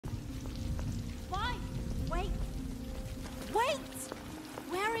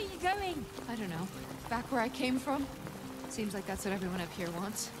are you going? I don't know. Back where I came from? Seems like that's what everyone up here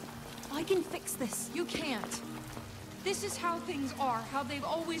wants. I can fix this. You can't. This is how things are, how they've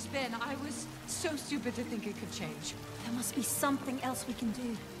always been. I was so stupid to think it could change. There must be something else we can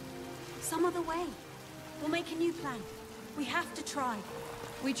do. Some other way. We'll make a new plan. We have to try.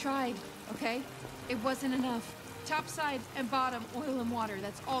 We tried, okay? It wasn't enough. Top side and bottom, oil and water,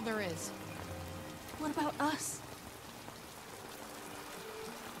 that's all there is. What about us?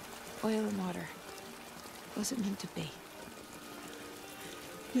 Oil and water. Wasn't meant to be.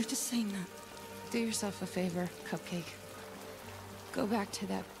 You're just saying that. Do yourself a favor, Cupcake. Go back to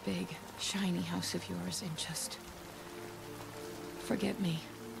that big, shiny house of yours and just... forget me,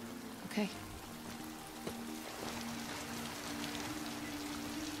 okay?